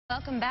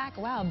Welcome back.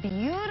 Wow,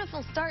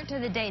 beautiful start to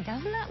the day.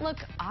 Doesn't that look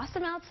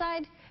awesome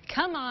outside?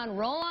 Come on,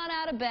 roll on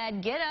out of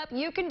bed, get up,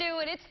 you can do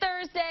it. It's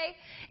Thursday,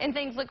 and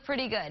things look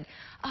pretty good.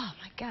 Oh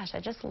my gosh, I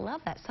just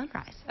love that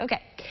sunrise.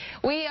 Okay,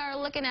 we are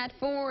looking at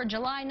for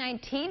July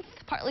 19th,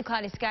 partly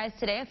cloudy skies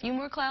today, a few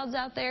more clouds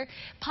out there,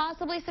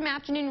 possibly some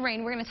afternoon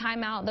rain. We're going to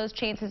time out those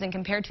chances and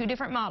compare two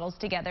different models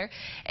together,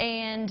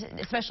 and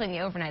especially in the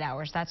overnight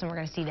hours, that's when we're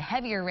going to see the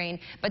heavier rain,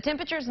 but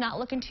temperatures not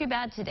looking too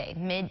bad today,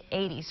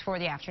 mid-80s for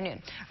the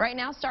afternoon. Right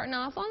now, starting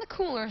off on the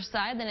cooler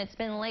side than it's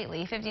been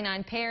lately,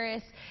 59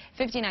 Paris,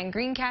 59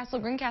 Greencastle.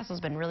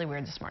 Greencastle's been really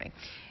weird this morning.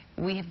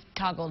 We have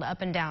toggled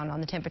up and down on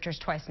the temperatures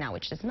twice now,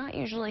 which does not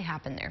usually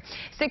happen there.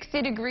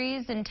 60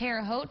 degrees in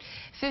Terre Haute,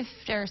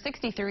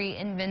 63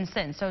 in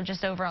Vincennes, so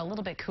just over a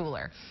little bit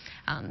cooler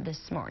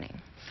this morning.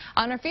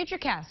 On our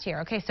Futurecast here,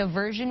 okay, so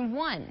version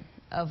 1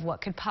 of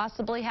what could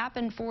possibly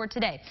happen for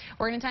today.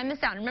 We're going to time this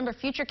out. Remember,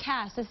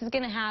 Futurecast, this is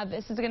going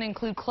to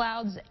include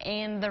clouds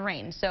and the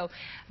rain. So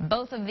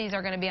both of these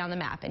are going to be on the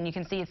map, and you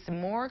can see it's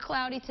more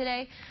cloudy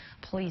today.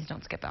 Please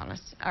don't skip on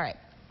us. All right.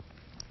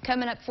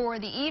 Coming up for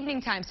the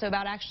evening time, so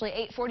about actually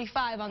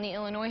 8:45 on the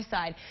Illinois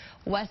side.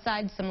 West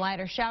side, some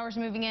lighter showers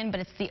moving in, but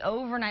it's the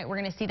overnight. We're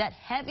going to see that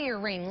heavier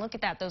rain. Look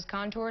at that, those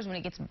contours when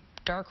it gets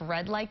dark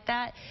red like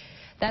that.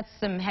 That's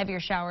some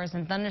heavier showers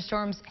and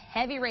thunderstorms.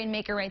 Heavy rain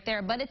maker right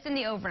there, but it's in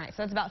the overnight,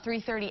 so it's about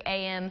 3:30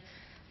 a.m.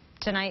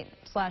 tonight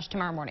 /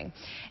 tomorrow morning.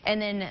 And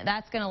then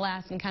that's going to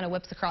last and kind of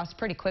whips across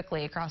pretty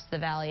quickly across the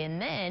valley.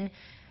 And then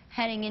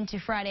heading into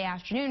Friday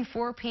afternoon,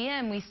 4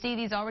 p.m., we see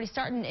these already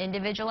starting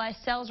individualized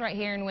cells right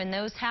here. And when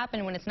those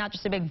happen, when it's not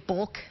just a big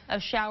bulk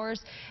of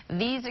showers,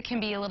 these can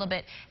be a little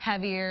bit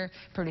heavier,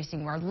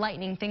 producing more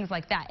lightning, things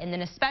like that. And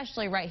then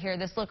especially right here,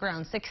 this look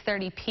around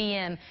 6:30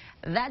 p.m.,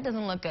 that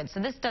doesn't look good. So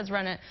this does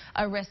run a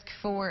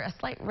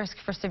slight risk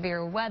for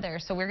severe weather.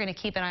 So we're going to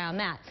keep an eye on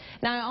that.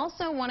 Now, I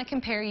also want to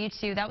compare you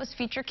to, that was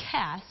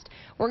Futurecast.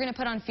 We're going to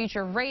put on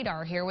Future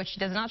Radar here, which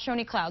does not show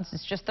any clouds.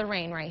 It's just the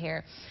rain right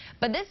here.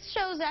 But this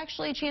shows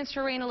actually a chance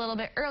for rain a little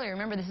bit earlier.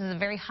 Remember, this is a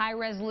very high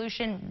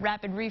resolution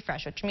rapid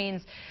refresh, which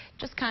means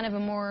just kind of a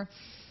more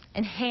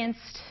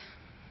enhanced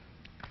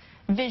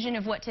vision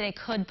of what today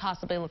could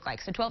possibly look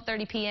like. So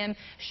 12:30 p.m.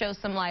 shows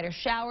some lighter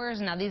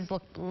showers. Now these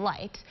look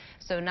light,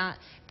 so not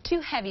too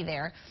heavy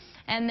there.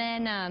 And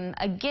then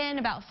again,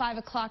 about 5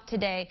 o'clock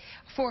today,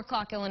 4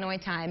 o'clock Illinois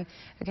time,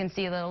 you can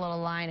see a little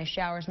line of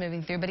showers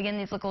moving through. But again,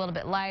 these look a little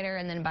bit lighter,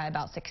 and then by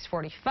about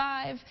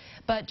 6:45.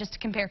 But just to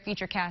compare,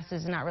 Futurecast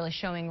is not really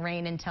showing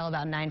rain until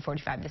about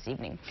 9:45 this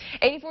evening.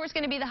 84 is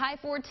going to be the high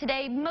for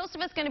today. Most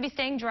of it's going to be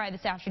staying dry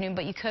this afternoon,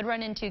 but you could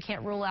run into,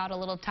 can't rule out a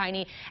little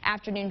tiny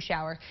afternoon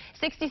shower.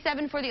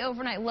 67 for the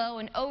overnight low,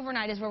 and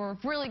overnight is where we're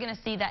really going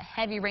to see that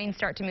heavy rain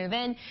start to move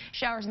in.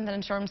 Showers and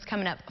thunderstorms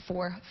coming up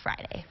for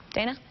Friday.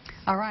 Dana?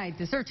 All right,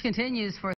 the search continues for